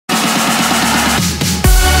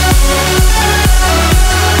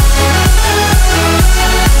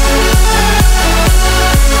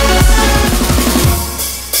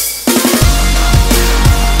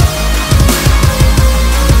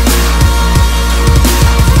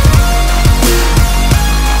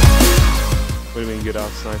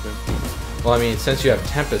sniping. Well, I mean, since you have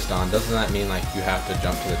Tempest on, doesn't that mean like you have to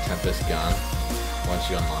jump to the Tempest gun once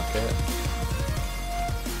you unlock it?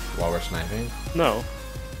 While we're sniping? No.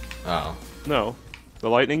 Oh. No. The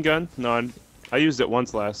lightning gun? No, I used it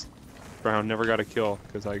once last round. Never got a kill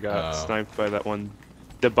because I got sniped by that one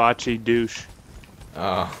debauchee douche.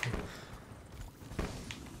 Oh.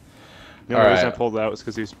 The only reason I pulled it out was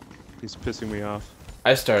because he's pissing me off.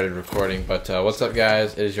 I started recording, but what's up,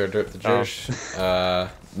 guys? It is your Derp the Jersch.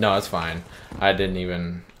 No, it's fine. I didn't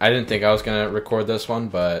think I was gonna record this one,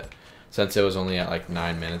 but since it was only at like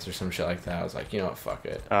 9 minutes or some shit like that, I was like, you know what, fuck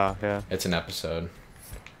it. Yeah. It's an episode.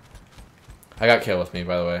 I got Kill with me,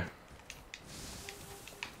 by the way.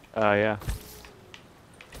 Yeah.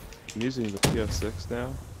 I'm using the PS6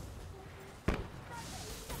 now.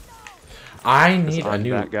 I need a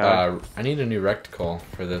new Reticle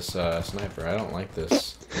for this sniper. I don't like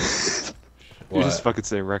this. You just fucking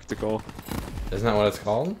say Reticle. Isn't that what it's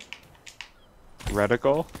called?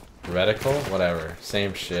 Reticle? Reticle? Whatever.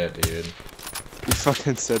 Same shit, dude. You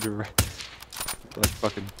fucking said like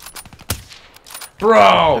fucking.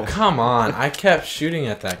 Bro, come on! I kept shooting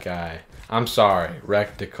at that guy. I'm sorry.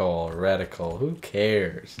 Reticle. Who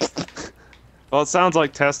cares? Well, it sounds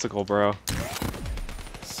like testicle, bro.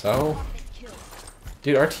 So?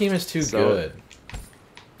 Dude, our team is too good.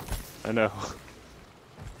 I know.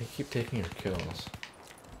 They keep taking your kills.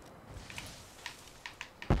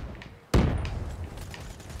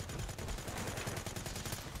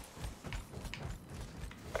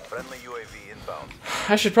 Friendly UAV inbound.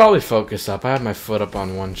 I should probably focus up. I have my foot up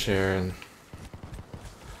on one chair and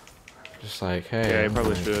just like, hey. Yeah, you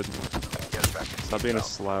probably should. Stop being a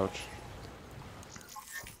slouch.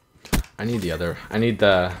 I need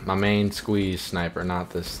my main squeeze sniper,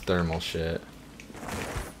 not this thermal shit.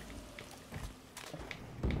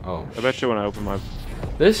 Oh. I bet you when I open my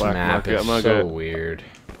this black map market, is so weird.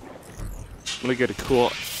 I'm gonna get a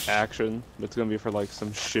cool action. It's gonna be for like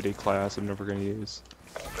some shitty class I'm never gonna use.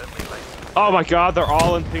 Oh my god, they're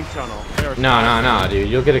all in pink tunnel. No, dude.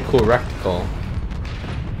 You'll get a cool Reticle.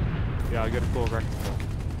 Yeah, I'll get a cool Reticle.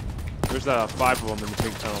 There's 5 of them in the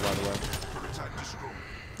pink tunnel, by the way.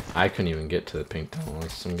 I couldn't even get to the pink tunnel.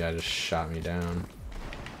 Some guy just shot me down.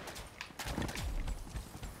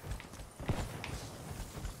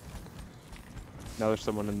 Now there's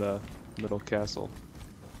someone in the middle castle.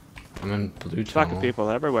 I'm in blue tunnel. Fucking people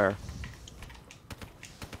everywhere.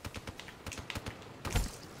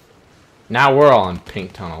 Now we're all in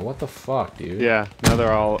pink tunnel. What the fuck, dude? Yeah, now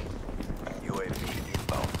they're all. UAV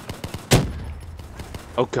inbound.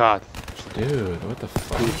 Oh god. Dude, what the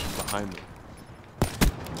fuck? Who's behind me?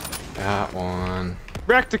 Got one.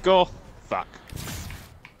 Reticle! Fuck.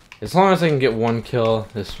 As long as I can get one kill,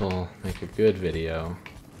 this will make a good video.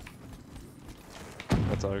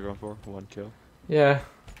 That's all you're going for? 1 kill? Yeah.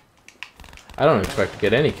 I don't expect to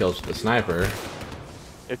get any kills with the sniper.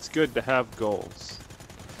 It's good to have goals.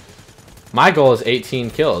 My goal is 18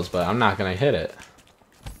 kills, but I'm not gonna hit it.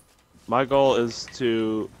 My goal is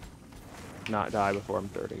to not die before I'm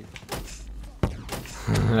 30.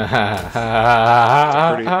 It's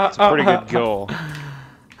a pretty good goal.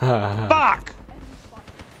 Fuck!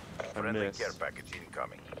 Friendly care package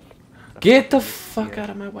incoming. Get the fuck out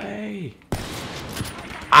of my way!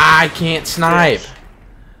 I can't snipe!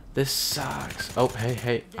 This sucks. Oh,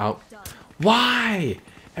 hey, oh. Why?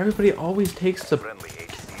 Everybody always takes the...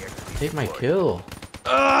 Take my kill.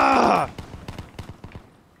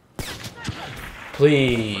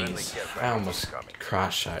 Please. I almost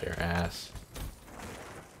cross-shot your ass.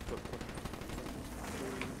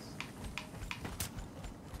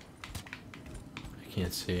 I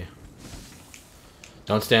can't see.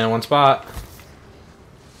 Don't stand in one spot.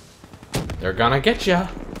 They're gonna get ya.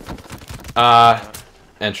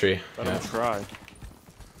 Entry. Let them try.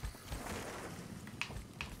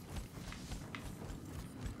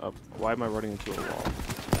 Why am I running into a wall?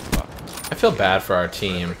 I feel bad for our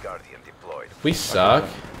team. We suck,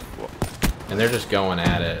 and they're just going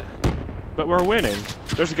at it. But we're winning.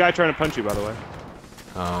 There's a guy trying to punch you, by the way.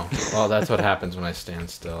 Oh, well, that's what happens when I stand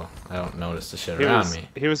still. I don't notice the shit around me.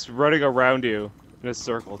 He was running around you in a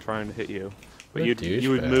circle trying to hit you. But you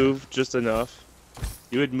would move just enough.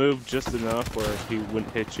 You would move just enough where he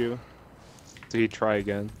wouldn't hit you. So he'd try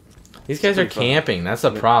again. These guys are camping. That's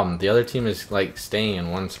the problem. The other team is like staying in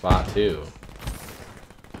one spot too.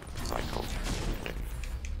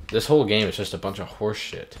 This whole game is just a bunch of horse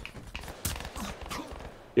shit.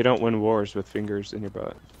 You don't win wars with fingers in your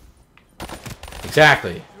butt.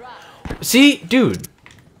 Exactly. See, dude,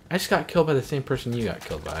 I just got killed by the same person you got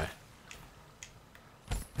killed by.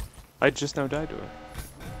 I just now died to it.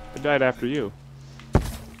 I died after you.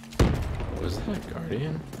 Was that a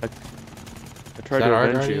Guardian? I tried to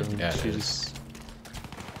avenge you. Yeah, it is. Just...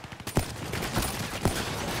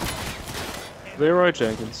 Leroy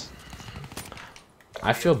Jenkins.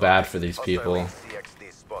 I feel bad for these people.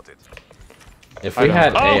 CXD spotted. If we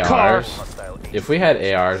had ARs, Hostile if we had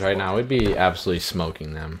ARs right now, we'd be absolutely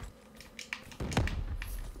smoking them.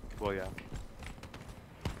 Well, yeah.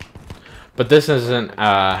 But this isn't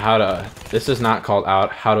how to. This is not called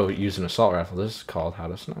out how to use an assault rifle. This is called how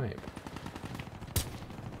to snipe.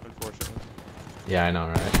 Unfortunately. Yeah, I know,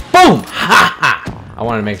 right? Boom! Ha ha! I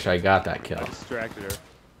wanted to make sure I got that kill. I distracted her.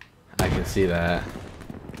 I can see that.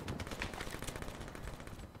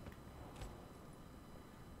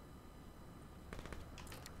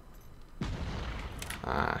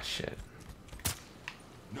 Ah, shit.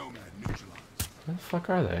 Where the fuck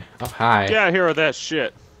are they? Oh, hi. Get out of here with that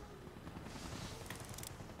shit.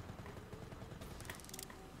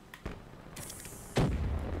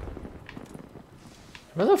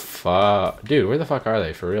 Where the fuck? Dude, where the fuck are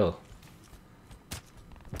they, for real?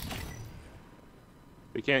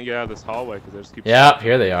 We can't get out of this hallway because they just keep... Yep,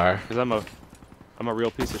 here they are. Because I'm a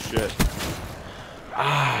real piece of shit.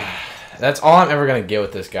 That's all I'm ever gonna get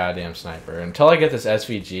with this goddamn sniper. Until I get this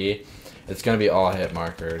SVG, it's gonna be all hit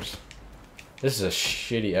markers. This is a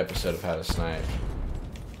shitty episode of how to snipe.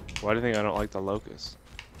 Why do you think I don't like the Locust?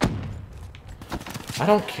 I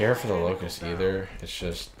don't care for the Locust either. It's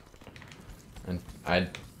just... And I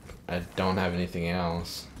don't have anything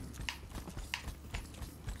else.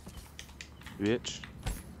 Bitch.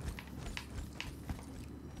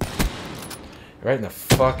 Right in the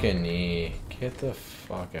fucking knee. Get the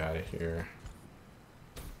fuck out of here.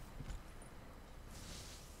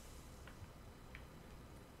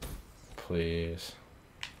 Please.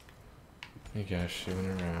 You guys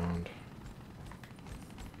shooting around.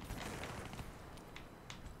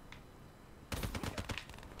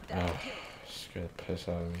 Oh, scared the piss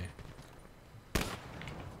out of me.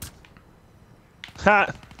 Ha!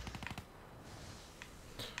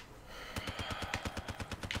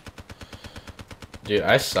 Dude,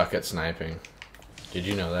 I suck at sniping. Did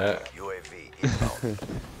you know that? UAV inbound.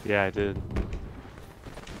 Yeah, I did.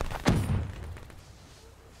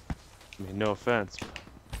 I mean, no offense.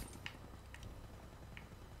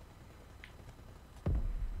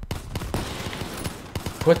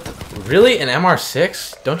 What the, really? An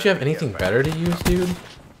MR6? Don't you have anything better to use, dude?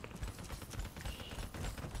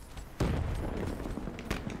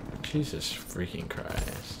 Jesus freaking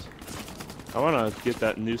Christ. I want to get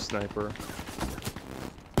that new sniper.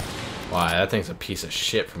 Why, that thing's a piece of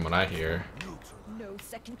shit from what I hear. No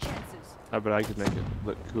second chances. I bet I could make it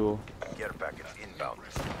look cool. Care package inbound.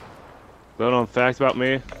 Little known fact about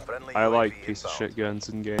me, Friendly I like UAV piece of inbound. shit guns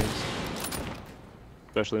in games.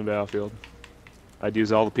 Especially in Battlefield. I'd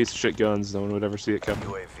use all the piece of shit guns, no one would ever see it coming.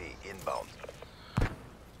 UAV inbound.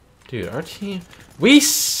 Dude, our team... We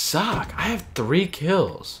suck! I have 3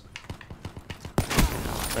 kills.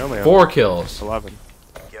 I only have 4 kills. 11.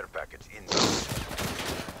 Care package inbound.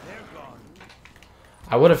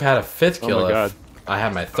 I would have had a 5th Oh kill my God. if I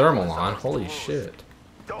had my thermal on. Holy shit.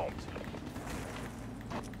 Don't.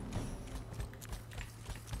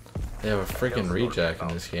 They have a freaking reject in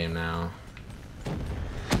this game now.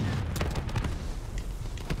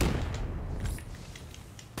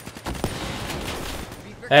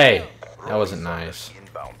 Hey, that wasn't nice.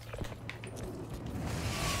 Inbound.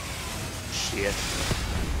 Shit.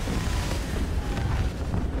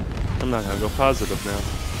 I'm not gonna go positive now.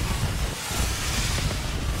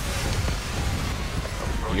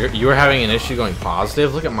 You were having an issue going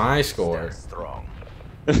positive? Look at my score. Strong.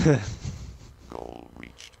 Goal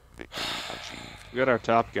reached. Victory achieved. We got our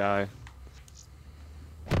top guy.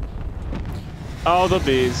 Oh, the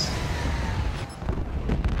bees.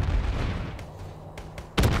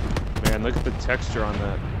 Man, look at the texture on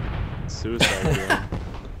that suicide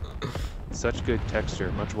drone. Such good texture.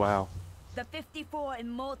 Much wow. The 54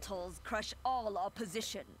 immortals crush all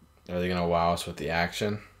opposition. Are they gonna wow us with the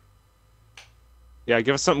action? Yeah,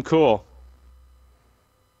 give us something cool.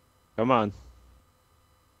 Come on.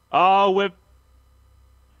 Oh, whip.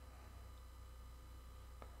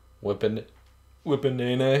 Whipping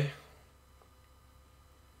Nene.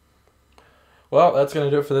 Well, that's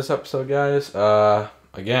gonna do it for this episode, guys.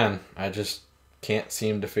 Again, I just can't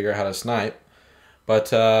seem to figure out how to snipe.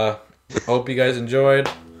 But hope you guys enjoyed.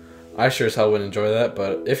 I sure as hell would enjoy that.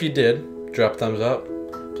 But if you did, drop a thumbs up.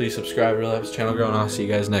 Please subscribe to help this channel grow, and I'll see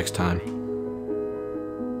you guys next time.